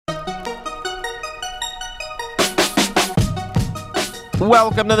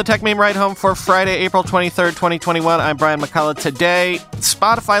Welcome to the Tech Meme Ride Home for Friday, April 23rd, 2021. I'm Brian McCullough. Today,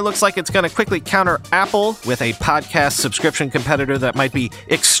 Spotify looks like it's going to quickly counter Apple with a podcast subscription competitor that might be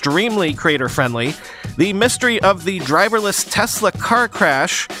extremely creator-friendly. The mystery of the driverless Tesla car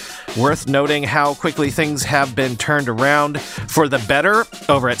crash. Worth noting how quickly things have been turned around for the better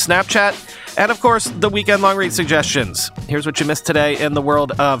over at Snapchat. And of course, the weekend long read suggestions. Here's what you missed today in the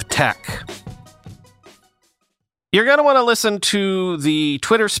world of tech. You're going to want to listen to the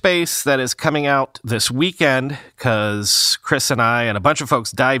Twitter space that is coming out this weekend because Chris and I and a bunch of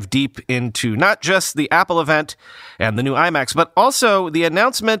folks dive deep into not just the Apple event and the new iMacs, but also the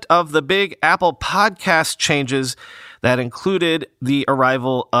announcement of the big Apple podcast changes that included the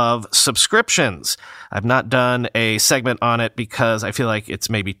arrival of subscriptions. I've not done a segment on it because I feel like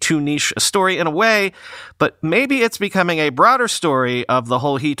it's maybe too niche a story in a way, but maybe it's becoming a broader story of the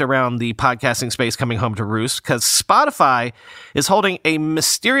whole heat around the podcasting space coming home to roost, because Spotify is holding a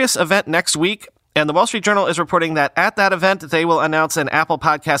mysterious event next week, and the Wall Street Journal is reporting that at that event, they will announce an Apple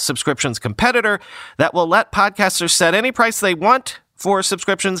Podcast subscriptions competitor that will let podcasters set any price they want for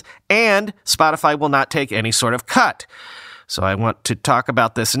subscriptions, and Spotify will not take any sort of cut. So I want to talk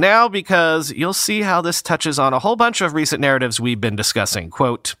about this now because you'll see how this touches on a whole bunch of recent narratives we've been discussing.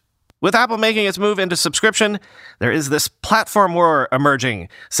 Quote, "With Apple making its move into subscription, there is this platform war emerging,"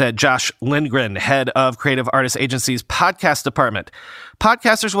 said Josh Lindgren, head of Creative Artists Agency's podcast department.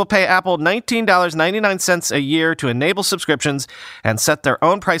 Podcasters will pay Apple $19.99 a year to enable subscriptions and set their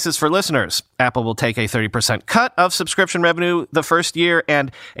own prices for listeners. Apple will take a 30% cut of subscription revenue the first year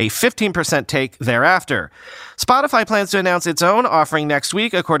and a 15% take thereafter. Spotify plans to announce its own offering next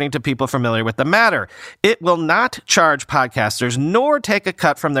week, according to people familiar with the matter. It will not charge podcasters nor take a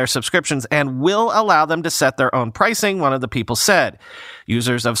cut from their subscriptions and will allow them to set their own pricing, one of the people said.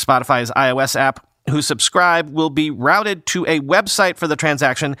 Users of Spotify's iOS app who subscribe will be routed to a website for the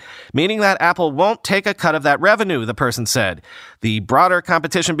transaction, meaning that Apple won't take a cut of that revenue, the person said. The broader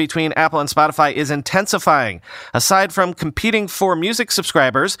competition between Apple and Spotify is intensifying. Aside from competing for music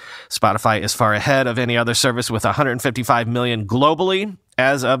subscribers, Spotify is far ahead of any other service with 155 million globally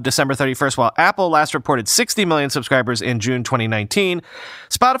as of December 31st, while Apple last reported 60 million subscribers in June 2019.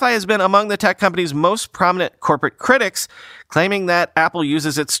 Spotify has been among the tech company's most prominent corporate critics, claiming that Apple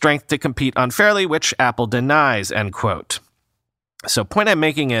uses its strength to compete unfairly, which Apple denies, end quote. So point I'm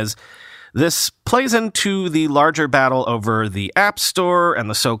making is this plays into the larger battle over the App Store and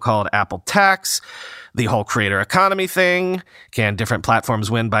the so-called Apple tax, the whole creator economy thing. Can different platforms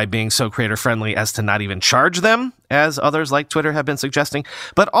win by being so creator-friendly as to not even charge them, as others like Twitter have been suggesting?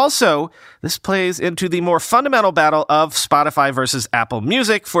 But also, this plays into the more fundamental battle of Spotify versus Apple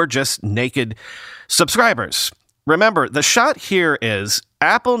Music for just naked subscribers. Remember, the shot here is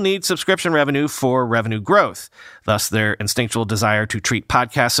Apple needs subscription revenue for revenue growth, thus their instinctual desire to treat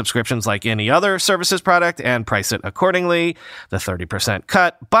podcast subscriptions like any other services product and price it accordingly, the 30%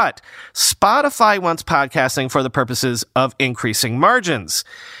 cut. But Spotify wants podcasting for the purposes of increasing margins.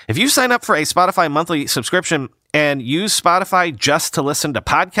 If you sign up for a Spotify monthly subscription and use Spotify just to listen to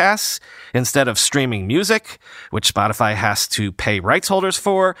podcasts instead of streaming music, which Spotify has to pay rights holders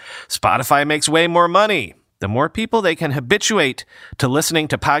for, Spotify makes way more money. The more people they can habituate to listening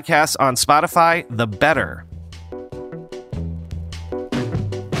to podcasts on Spotify, the better.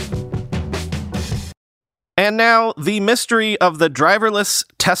 And now, the mystery of the driverless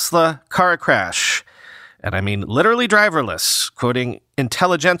Tesla car crash. And I mean literally driverless, quoting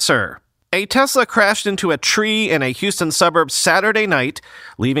Intelligencer. A Tesla crashed into a tree in a Houston suburb Saturday night,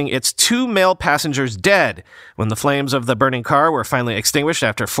 leaving its 2 male passengers dead when the flames of the burning car were finally extinguished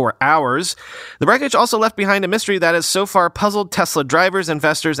after 4 hours. The wreckage also left behind a mystery that has so far puzzled Tesla drivers,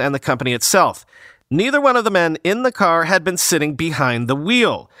 investors, and the company itself. Neither one of the men in the car had been sitting behind the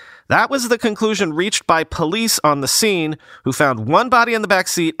wheel. That was the conclusion reached by police on the scene, who found one body in the back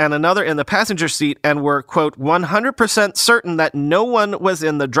seat and another in the passenger seat and were, quote, 100% certain that no one was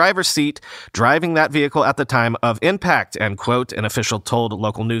in the driver's seat driving that vehicle at the time of impact, end quote, an official told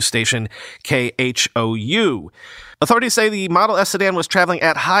local news station KHOU. Authorities say the Model S sedan was traveling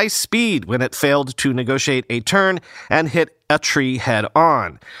at high speed when it failed to negotiate a turn and hit a tree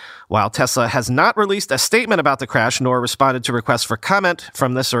head-on. While Tesla has not released a statement about the crash nor responded to requests for comment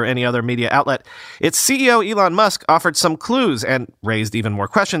from this or any other media outlet, its CEO Elon Musk offered some clues and raised even more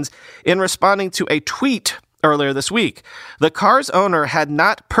questions in responding to a tweet earlier this week. The car's owner had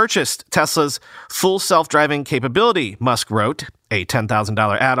not purchased Tesla's full self-driving capability, Musk wrote, a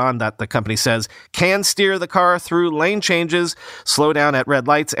 $10,000 add-on that the company says can steer the car through lane changes, slow down at red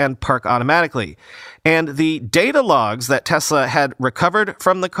lights, and park automatically. And the data logs that Tesla had recovered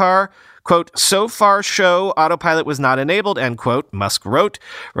from the car, quote, so far show autopilot was not enabled, end quote, Musk wrote,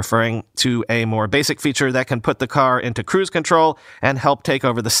 referring to a more basic feature that can put the car into cruise control and help take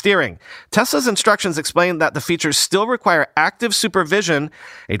over the steering. Tesla's instructions explain that the features still require active supervision.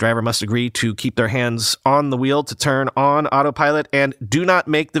 A driver must agree to keep their hands on the wheel to turn on autopilot and do not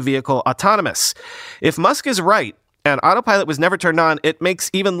make the vehicle autonomous. If Musk is right, and autopilot was never turned on, it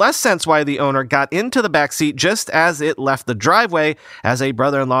makes even less sense why the owner got into the backseat just as it left the driveway, as a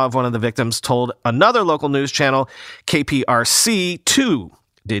brother-in-law of one of the victims told another local news channel, KPRC2.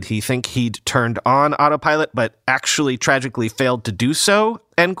 Did he think he'd turned on autopilot, but actually tragically failed to do so,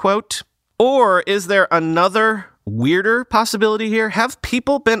 end quote? Or is there another weirder possibility here? Have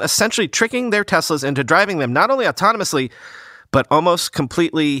people been essentially tricking their Teslas into driving them not only autonomously, but almost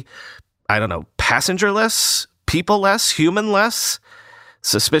completely, passengerless? People-less, human-less?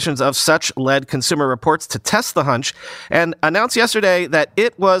 Suspicions of such led Consumer Reports to test the hunch and announced yesterday that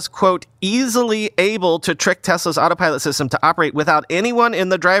it was, quote, easily able to trick Tesla's autopilot system to operate without anyone in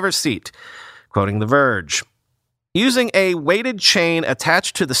the driver's seat, quoting The Verge. Using a weighted chain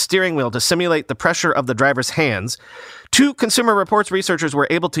attached to the steering wheel to simulate the pressure of the driver's hands, two Consumer Reports researchers were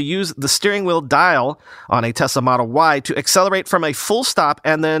able to use the steering wheel dial on a Tesla Model Y to accelerate from a full stop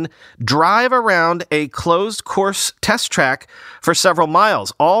and then drive around a closed course test track for several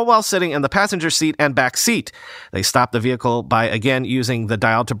miles, all while sitting in the passenger seat and back seat. They stopped the vehicle by again using the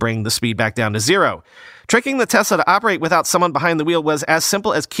dial to bring the speed back down to zero. Tricking the Tesla to operate without someone behind the wheel was as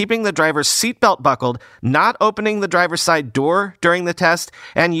simple as keeping the driver's seatbelt buckled, not opening the driver's side door during the test,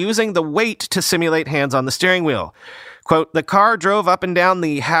 and using the weight to simulate hands on the steering wheel. Quote, the car drove up and down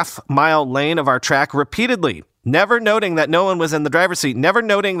the half-mile lane of our track repeatedly, never noting that no one was in the driver's seat, never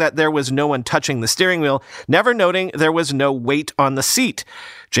noting that there was no one touching the steering wheel, never noting there was no weight on the seat.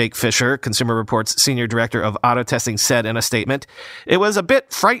 Jake Fisher, Consumer Reports Senior Director of Auto Testing, said in a statement, it was a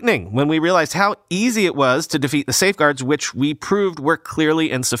bit frightening when we realized how easy it was to defeat the safeguards which we proved were clearly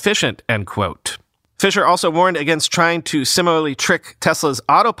insufficient, end quote. Fisher also warned against trying to similarly trick Tesla's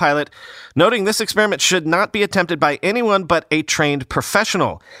autopilot, noting this experiment should not be attempted by anyone but a trained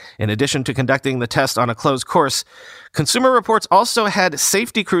professional. In addition to conducting the test on a closed course, Consumer Reports also had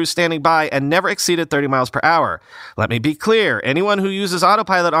safety crews standing by and never exceeded 30 miles per hour. Let me be clear, anyone who uses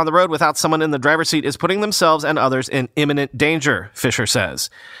autopilot on the road without someone in the driver's seat is putting themselves and others in imminent danger, Fisher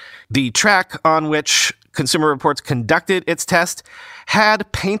says. The track on which Consumer Reports conducted its test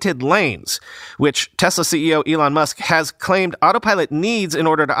had painted lanes, which Tesla CEO Elon Musk has claimed autopilot needs in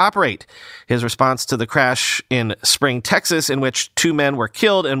order to operate. His response to the crash in Spring, Texas, in which two men were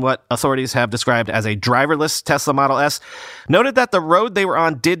killed in what authorities have described as a driverless Tesla Model S, noted that the road they were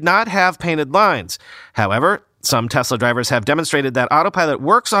on did not have painted lines. However, some Tesla drivers have demonstrated that autopilot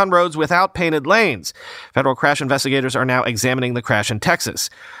works on roads without painted lanes. Federal crash investigators are now examining the crash in Texas.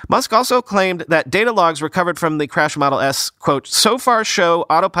 Musk also claimed that data logs recovered from the crash Model S, quote, so far show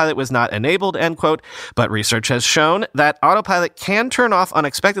autopilot was not enabled, end quote, but research has shown that autopilot can turn off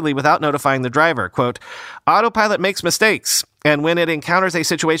unexpectedly without notifying the driver. Quote, autopilot makes mistakes, and when it encounters a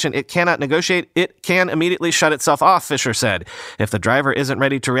situation it cannot negotiate, it can immediately shut itself off, Fisher said. If the driver isn't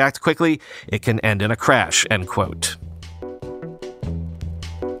ready to react quickly, it can end in a crash, end quote.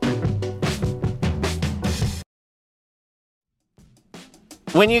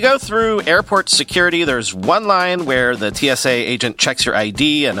 When you go through airport security, there's one line where the TSA agent checks your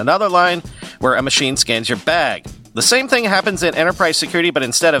ID and another line where a machine scans your bag. The same thing happens in enterprise security, but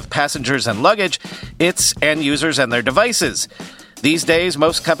instead of passengers and luggage, it's end users and their devices. These days,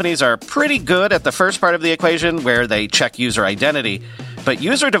 most companies are pretty good at the first part of the equation where they check user identity, but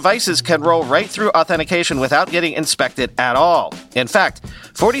user devices can roll right through authentication without getting inspected at all. In fact,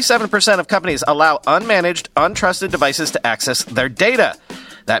 47% of companies allow unmanaged, untrusted devices to access their data.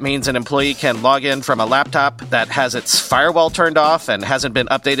 That means an employee can log in from a laptop that has its firewall turned off and hasn't been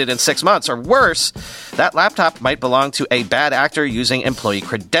updated in 6 months, or worse, that laptop might belong to a bad actor using employee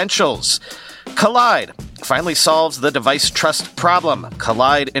credentials. Kolide finally solves the device trust problem.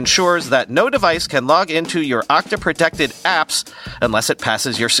 Kolide ensures that no device can log into your Okta-protected apps unless it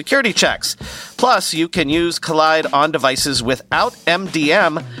passes your security checks. Plus, you can use Kolide on devices without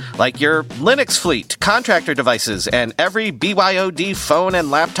MDM, like your Linux fleet, contractor devices, and every BYOD phone and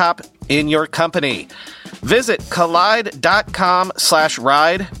laptop in your company. Visit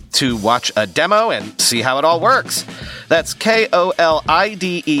kolide.com/ride to watch a demo and see how it all works. That's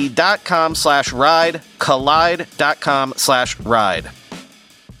KOLIDE.com/ride, kolide.com/ride.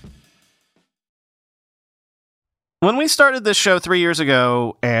 When we started this show 3 years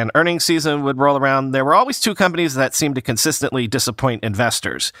ago and earnings season would roll around, there were always two companies that seemed to consistently disappoint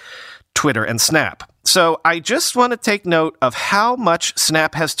investors. Twitter and Snap. So I just want to take note of how much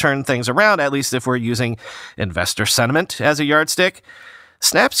Snap has turned things around, at least if we're using investor sentiment as a yardstick.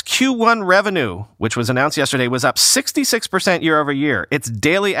 Snap's Q1 revenue, which was announced yesterday, was up 66% year over year. Its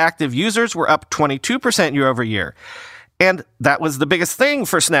daily active users were up 22% year over year. And that was the biggest thing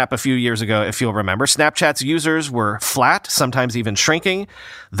for Snap a few years ago, if you'll remember. Snapchat's users were flat, sometimes even shrinking.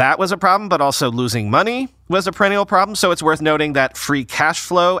 That was a problem, but also losing money was a perennial problem. So it's worth noting that free cash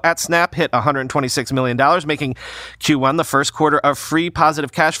flow at Snap hit $126 million, making Q1 the first quarter of free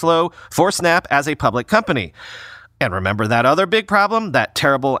positive cash flow for Snap as a public company. And remember that other big problem, that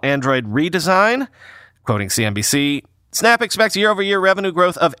terrible Android redesign? Quoting CNBC, Snap expects year-over-year revenue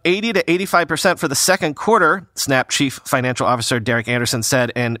growth of 80 to 85% for the second quarter, Snap Chief Financial Officer Derek Anderson said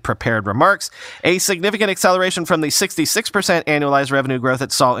in prepared remarks, a significant acceleration from the 66% annualized revenue growth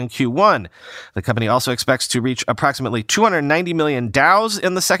it saw in Q1. The company also expects to reach approximately 290 million DAUs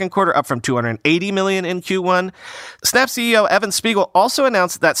in the second quarter, up from 280 million in Q1. Snap CEO Evan Spiegel also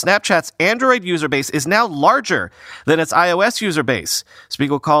announced that Snapchat's Android user base is now larger than its iOS user base.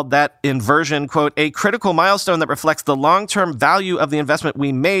 Spiegel called that inversion, quote, a critical milestone that reflects the long-term value of the investment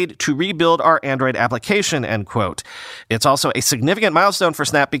we made to rebuild our Android application, end quote. It's also a significant milestone for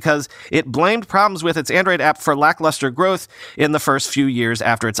Snap because it blamed problems with its Android app for lackluster growth in the first few years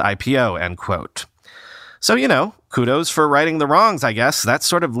after its IPO, end quote. So, kudos for righting the wrongs, I guess. That's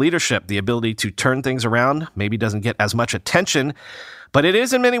sort of leadership, the ability to turn things around. Maybe doesn't get as much attention, but it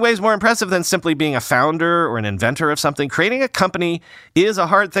is in many ways more impressive than simply being a founder or an inventor of something. Creating a company is a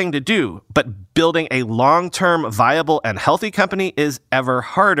hard thing to do, but building a long-term viable and healthy company is ever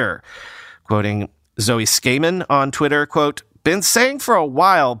harder. Quoting Zoe Skaman on Twitter, quote, been saying for a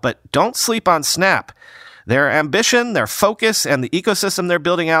while, but don't sleep on Snap. Their ambition, their focus, and the ecosystem they're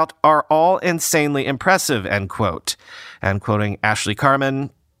building out are all insanely impressive, end quote. And quoting Ashley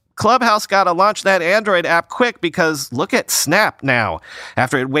Carman, Clubhouse got to launch that Android app quick because look at Snap now,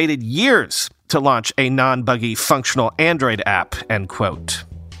 after it waited years to launch a non-buggy functional Android app, end quote.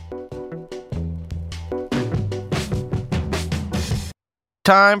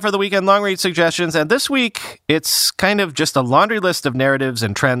 Time for the weekend long read suggestions, and this week it's kind of just a laundry list of narratives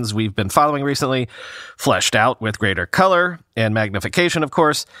and trends we've been following recently, fleshed out with greater color and magnification, of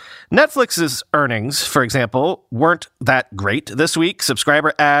course. Netflix's earnings, for example, weren't that great this week.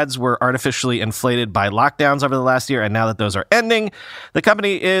 Subscriber ads were artificially inflated by lockdowns over the last year, and now that those are ending, the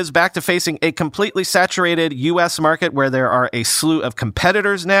company is back to facing a completely saturated U.S. market where there are a slew of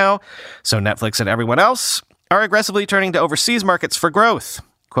competitors now. So Netflix and everyone else are aggressively turning to overseas markets for growth,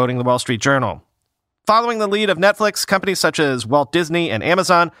 quoting the Wall Street Journal. Following the lead of Netflix, companies such as Walt Disney and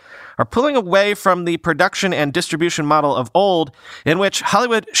Amazon are pulling away from the production and distribution model of old, in which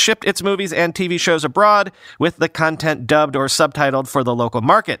Hollywood shipped its movies and TV shows abroad with the content dubbed or subtitled for the local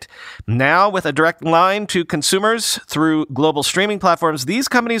market. Now, with a direct line to consumers through global streaming platforms, these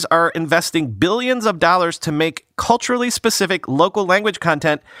companies are investing billions of dollars to make culturally specific local language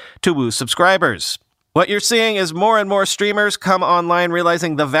content to woo subscribers. What you're seeing is more and more streamers come online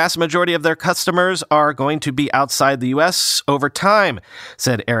realizing the vast majority of their customers are going to be outside the U.S. over time,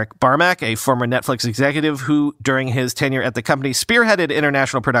 said Eric Barmack, a former Netflix executive who, during his tenure at the company, spearheaded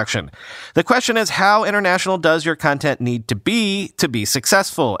international production. The question is, how international does your content need to be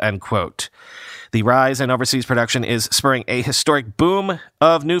successful, end quote. The rise in overseas production is spurring a historic boom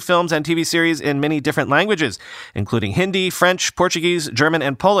of new films and TV series in many different languages, including Hindi, French, Portuguese, German,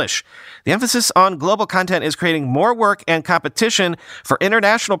 and Polish. The emphasis on global content is creating more work and competition for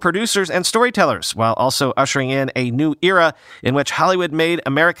international producers and storytellers, while also ushering in a new era in which Hollywood-made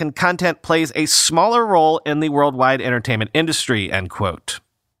American content plays a smaller role in the worldwide entertainment industry, end quote.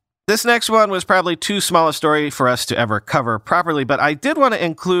 This next one was probably too small a story for us to ever cover properly, but I did want to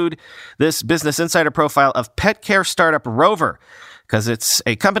include this Business Insider profile of pet care startup Rover, because it's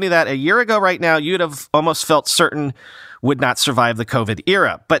a company that a year ago right now you'd have almost felt certain would not survive the COVID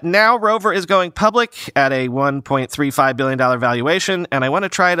era. But now Rover is going public at a $1.35 billion valuation, and I want to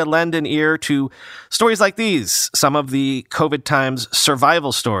try to lend an ear to stories like these, some of the COVID times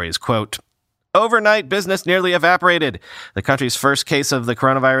survival stories. Quote, overnight, business nearly evaporated. The country's first case of the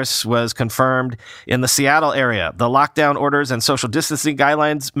coronavirus was confirmed in the Seattle area. The lockdown orders and social distancing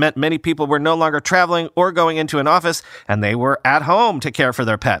guidelines meant many people were no longer traveling or going into an office, and they were at home to care for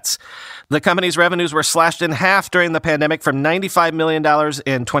their pets. The company's revenues were slashed in half during the pandemic from $95 million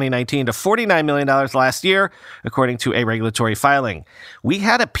in 2019 to $49 million last year, according to a regulatory filing. We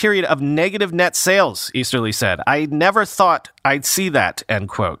had a period of negative net sales, Easterly said. I never thought I'd see that, end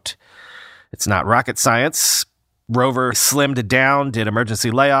quote. It's not rocket science. Rover slimmed down, did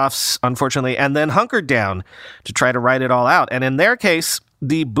emergency layoffs, unfortunately, and then hunkered down to try to ride it all out. And in their case,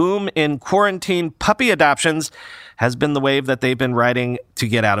 the boom in quarantine puppy adoptions has been the wave that they've been riding to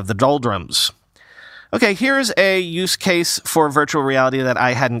get out of the doldrums. Okay, here's a use case for virtual reality that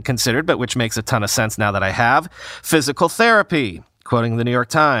I hadn't considered, but which makes a ton of sense now that I have. Physical therapy, quoting the New York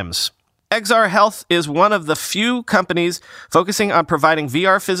Times. Exar Health is one of the few companies focusing on providing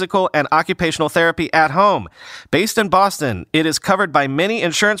VR physical and occupational therapy at home. Based in Boston, it is covered by many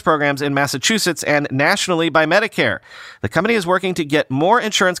insurance programs in Massachusetts and nationally by Medicare. The company is working to get more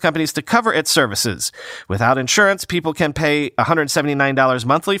insurance companies to cover its services. Without insurance, people can pay $179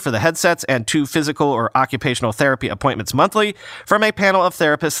 monthly for the headsets and 2 physical or occupational therapy appointments monthly from a panel of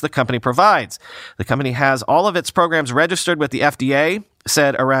therapists the company provides. The company has all of its programs registered with the FDA,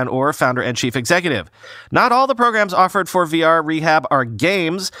 said Aran Orr, founder and chief executive. Not all the programs offered for VR rehab are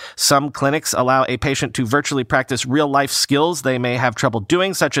games. Some clinics allow a patient to virtually practice real-life skills they may have trouble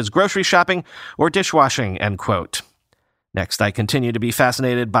doing, such as grocery shopping or dishwashing, end quote. Next, I continue to be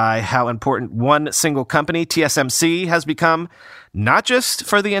fascinated by how important one single company, TSMC, has become, not just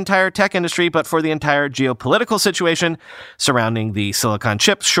for the entire tech industry, but for the entire geopolitical situation surrounding the silicon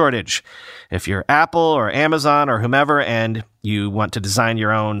chip shortage. If you're Apple or Amazon or whomever and you want to design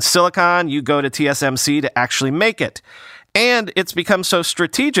your own silicon, you go to TSMC to actually make it. And it's become so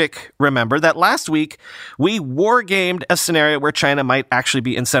strategic, remember, that last week we war-gamed a scenario where China might actually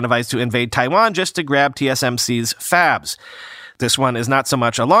be incentivized to invade Taiwan just to grab TSMC's fabs. This one is not so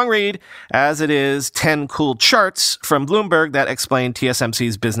much a long read as it is 10 cool charts from Bloomberg that explain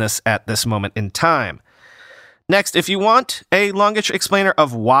TSMC's business at this moment in time. Next, if you want a longish explainer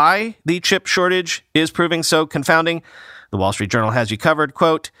of why the chip shortage is proving so confounding, the Wall Street Journal has you covered,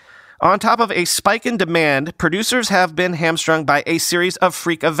 quote, on top of a spike in demand, producers have been hamstrung by a series of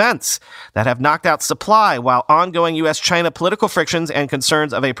freak events that have knocked out supply, while ongoing U.S.-China political frictions and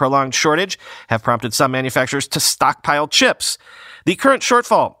concerns of a prolonged shortage have prompted some manufacturers to stockpile chips. The current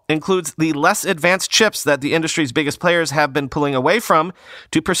shortfall includes the less advanced chips that the industry's biggest players have been pulling away from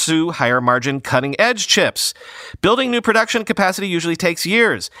to pursue higher-margin cutting-edge chips. Building new production capacity usually takes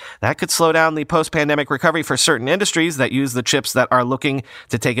years. That could slow down the post-pandemic recovery for certain industries that use the chips that are looking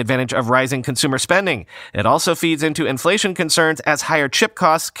to take advantage of rising consumer spending. It also feeds into inflation concerns as higher chip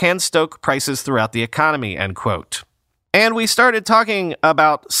costs can stoke prices throughout the economy, end quote. And we started talking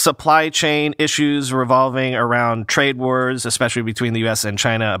about supply chain issues revolving around trade wars, especially between the U.S. and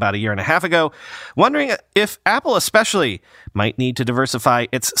China about a year and a half ago, wondering if Apple especially might need to diversify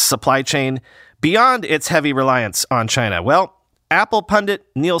its supply chain beyond its heavy reliance on China. Well, Apple pundit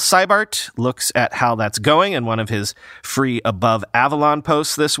Neil Seibert looks at how that's going in one of his free Above Avalon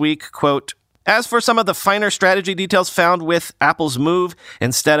posts this week, quote, as for some of the finer strategy details found with Apple's move,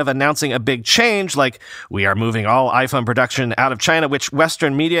 instead of announcing a big change like we are moving all iPhone production out of China, which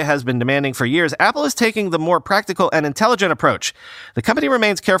Western media has been demanding for years, Apple is taking the more practical and intelligent approach. The company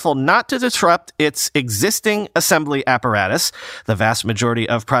remains careful not to disrupt its existing assembly apparatus. The vast majority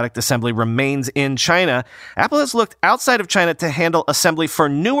of product assembly remains in China. Apple has looked outside of China to handle assembly for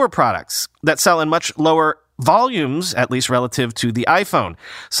newer products that sell in much lower volumes, at least relative to the iPhone.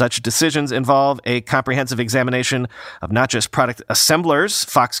 Such decisions involve a comprehensive examination of not just product assemblers,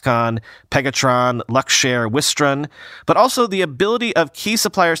 Foxconn, Pegatron, Luxshare, Wistron, but also the ability of key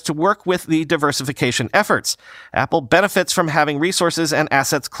suppliers to work with the diversification efforts. Apple benefits from having resources and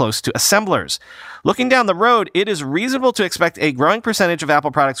assets close to assemblers. Looking down the road, it is reasonable to expect a growing percentage of Apple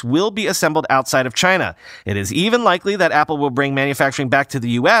products will be assembled outside of China. It is even likely that Apple will bring manufacturing back to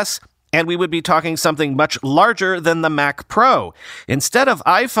the U.S., and we would be talking something much larger than the Mac Pro. Instead of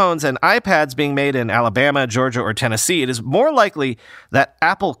iPhones and iPads being made in Alabama, Georgia, or Tennessee, it is more likely that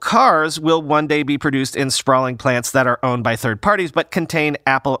Apple cars will one day be produced in sprawling plants that are owned by third parties but contain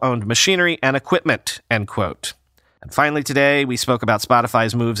Apple-owned machinery and equipment, end quote. And finally today, we spoke about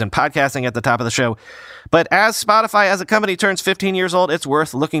Spotify's moves in podcasting at the top of the show. But as Spotify as a company turns 15 years old, it's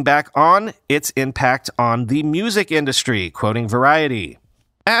worth looking back on its impact on the music industry, quoting Variety.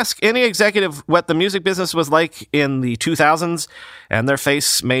 Ask any executive what the music business was like in the 2000s, and their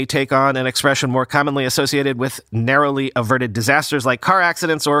face may take on an expression more commonly associated with narrowly averted disasters like car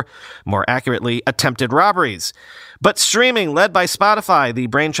accidents or, more accurately, attempted robberies. But streaming, led by Spotify, the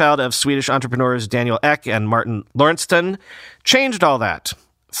brainchild of Swedish entrepreneurs Daniel Ek and Martin Lorensson, changed all that.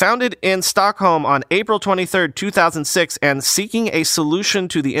 Founded in Stockholm on April 23, 2006, and seeking a solution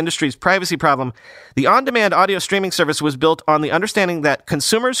to the industry's privacy problem, the on-demand audio streaming service was built on the understanding that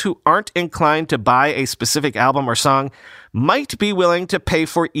consumers who aren't inclined to buy a specific album or song might be willing to pay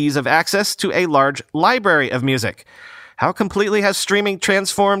for ease of access to a large library of music. How completely has streaming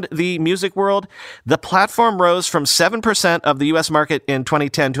transformed the music world? The platform rose from 7% of the U.S. market in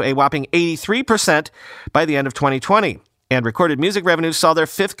 2010 to a whopping 83% by the end of 2020. and recorded music revenues saw their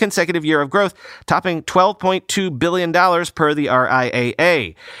fifth consecutive year of growth, topping $12.2 billion per the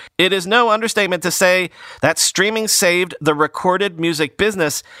RIAA. It is no understatement to say that streaming saved the recorded music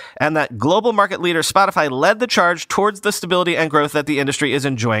business and that global market leader Spotify led the charge towards the stability and growth that the industry is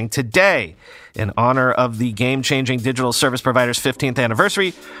enjoying today. In honor of the game-changing digital service provider's 15th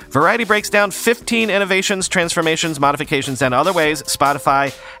anniversary, Variety breaks down 15 innovations, transformations, modifications, and other ways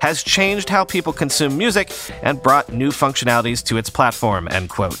Spotify has changed how people consume music and brought new functionalities to its platform, end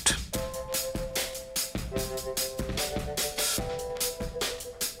quote.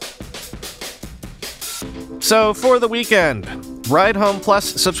 So for the weekend, Ride Home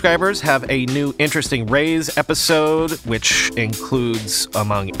Plus subscribers have a new Interesting Raise episode, which includes,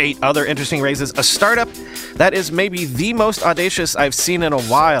 among 8 other interesting raises, a startup that is maybe the most audacious I've seen in a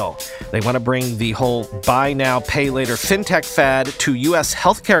while. They want to bring the whole buy now, pay later fintech fad to U.S.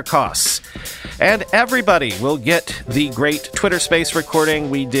 healthcare costs. And everybody will get the great Twitter Space recording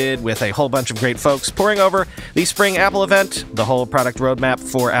we did with a whole bunch of great folks pouring over the spring Apple event, the whole product roadmap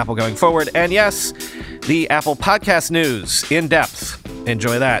for Apple going forward, and yes, the Apple Podcast news in depth.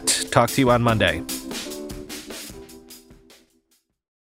 Enjoy that. Talk to you on Monday.